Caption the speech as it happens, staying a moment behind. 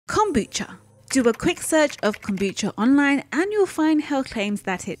Kombucha. Do a quick search of kombucha online and you'll find health claims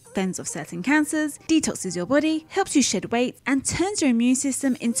that it fends off certain cancers, detoxes your body, helps you shed weight, and turns your immune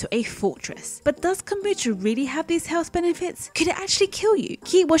system into a fortress. But does kombucha really have these health benefits? Could it actually kill you?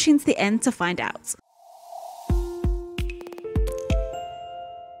 Keep watching to the end to find out.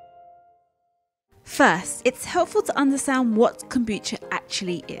 First, it's helpful to understand what kombucha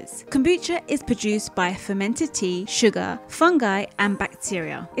actually is. Kombucha is produced by fermented tea, sugar, fungi, and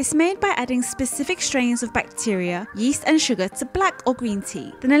bacteria. It's made by adding specific strains of bacteria, yeast, and sugar to black or green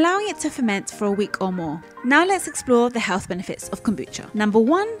tea, then allowing it to ferment for a week or more. Now let's explore the health benefits of kombucha. Number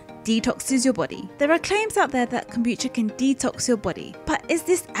 1. Detoxes your body. There are claims out there that kombucha can detox your body, but is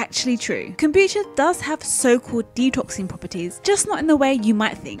this actually true? Kombucha does have so-called detoxing properties, just not in the way you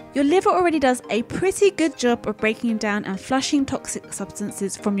might think. Your liver already does a pretty good job of breaking down and flushing toxic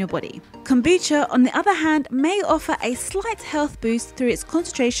substances from your body. Kombucha, on the other hand, may offer a slight health boost through its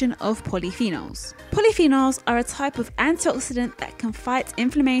concentration of polyphenols. Polyphenols are a type of antioxidant that can fight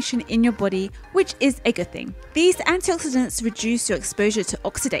inflammation in your body, which is a good thing. These antioxidants reduce your exposure to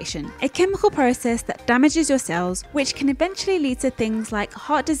oxidation, a chemical process that damages your cells, which can eventually lead to things like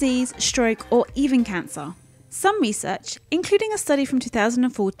heart disease, stroke, or even cancer. Some research, including a study from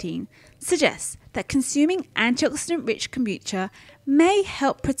 2014, suggests that consuming antioxidant-rich kombucha may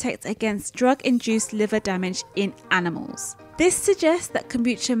help protect against drug-induced liver damage in animals. This suggests that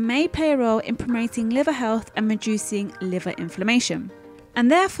kombucha may play a role in promoting liver health and reducing liver inflammation, and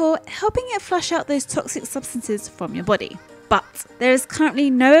therefore helping it flush out those toxic substances from your body. But there is currently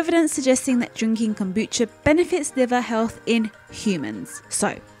no evidence suggesting that drinking kombucha benefits liver health in humans.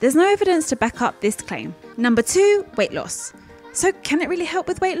 So there's no evidence to back up this claim. Number 2, weight loss. So can it really help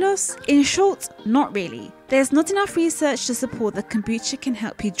with weight loss? In short, not really. There's not enough research to support that kombucha can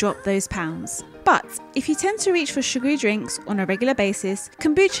help you drop those pounds. But if you tend to reach for sugary drinks on a regular basis,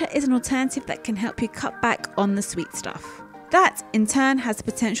 kombucha is an alternative that can help you cut back on the sweet stuff. That, in turn, has the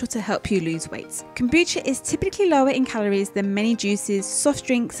potential to help you lose weight. Kombucha is typically lower in calories than many juices, soft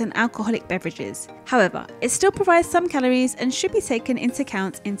drinks, and alcoholic beverages. However, it still provides some calories and should be taken into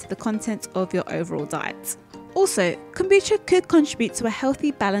account into the content of your overall diet. Also, kombucha could contribute to a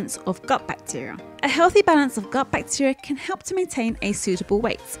healthy balance of gut bacteria. A healthy balance of gut bacteria can help to maintain a suitable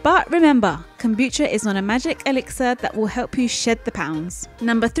weight. But remember, kombucha is not a magic elixir that will help you shed the pounds.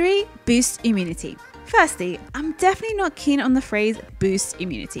 Number 3, boost immunity. Firstly, I'm definitely not keen on the phrase boost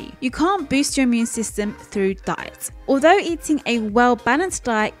immunity. You can't boost your immune system through diet. Although eating a well-balanced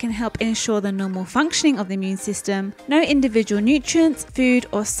diet can help ensure the normal functioning of the immune system, no individual nutrient, food,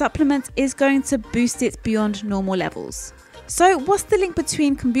 or supplement is going to boost it beyond normal levels. So what's the link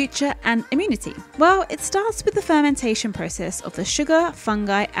between kombucha and immunity? Well, it starts with the fermentation process of the sugar,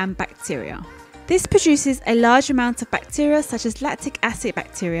 fungi, and bacteria. This produces a large amount of bacteria such as lactic acid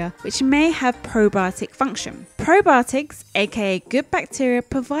bacteria, which may have probiotic function. Probiotics, aka good bacteria,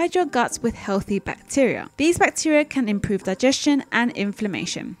 provide your gut with healthy bacteria. These bacteria can improve digestion and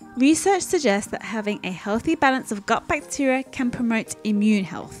inflammation. Research suggests that having a healthy balance of gut bacteria can promote immune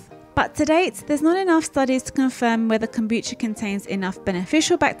health. But to date, there's not enough studies to confirm whether kombucha contains enough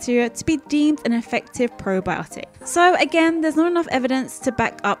beneficial bacteria to be deemed an effective probiotic. So again, there's not enough evidence to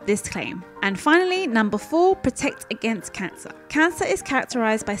back up this claim. And finally, number 4, protect against cancer. Cancer is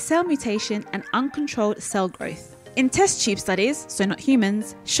characterized by cell mutation and uncontrolled cell growth. In test tube studies, so not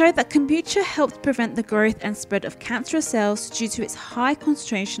humans, showed that kombucha helped prevent the growth and spread of cancerous cells due to its high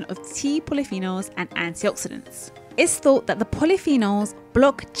concentration of T polyphenols and antioxidants. It's thought that the polyphenols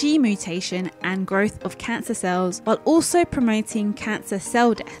block G mutation and growth of cancer cells while also promoting cancer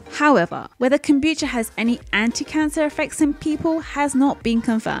cell death. However, whether kombucha has any anti-cancer effects in people has not been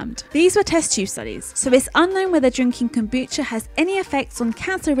confirmed. These were test tube studies, so it's unknown whether drinking kombucha has any effects on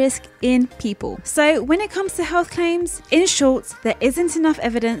cancer risk in people. So when it comes to health claims, in short, there isn't enough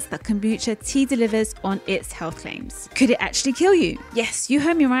evidence that kombucha tea delivers on its health claims. Could it actually kill you? Yes, you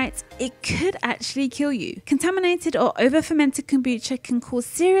heard me right. It could actually kill you. Contaminated or over-fermented kombucha can cause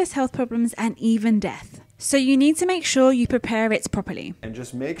serious health problems and even death. So you need to make sure you prepare it properly. And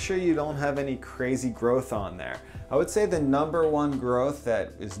just make sure you don't have any crazy growth on there. I would say the number 1 growth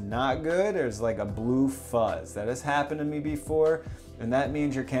that is not good is like a blue fuzz. That has happened to me before, and that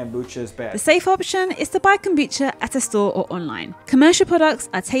means your kombucha is bad. The safe option is to buy kombucha at a store or online. Commercial products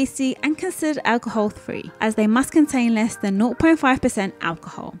are tasty and considered alcohol-free, as they must contain less than 0.5%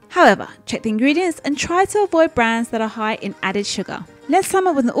 alcohol. However, check the ingredients and try to avoid brands that are high in added sugar. Let's sum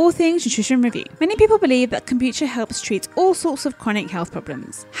up with an All Things Nutrition review. Many people believe that kombucha helps treat all sorts of chronic health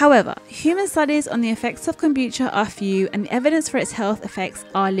problems. However, human studies on the effects of kombucha are few and the evidence for its health effects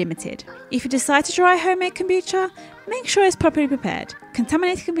are limited. If you decide to try homemade kombucha, make sure it's properly prepared.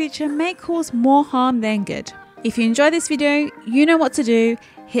 Contaminated kombucha may cause more harm than good. If you enjoyed this video, you know what to do.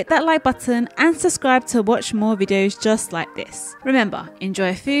 Hit that like button and subscribe to watch more videos just like this. Remember,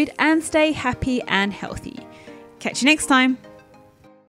 enjoy food and stay happy and healthy. Catch you next time.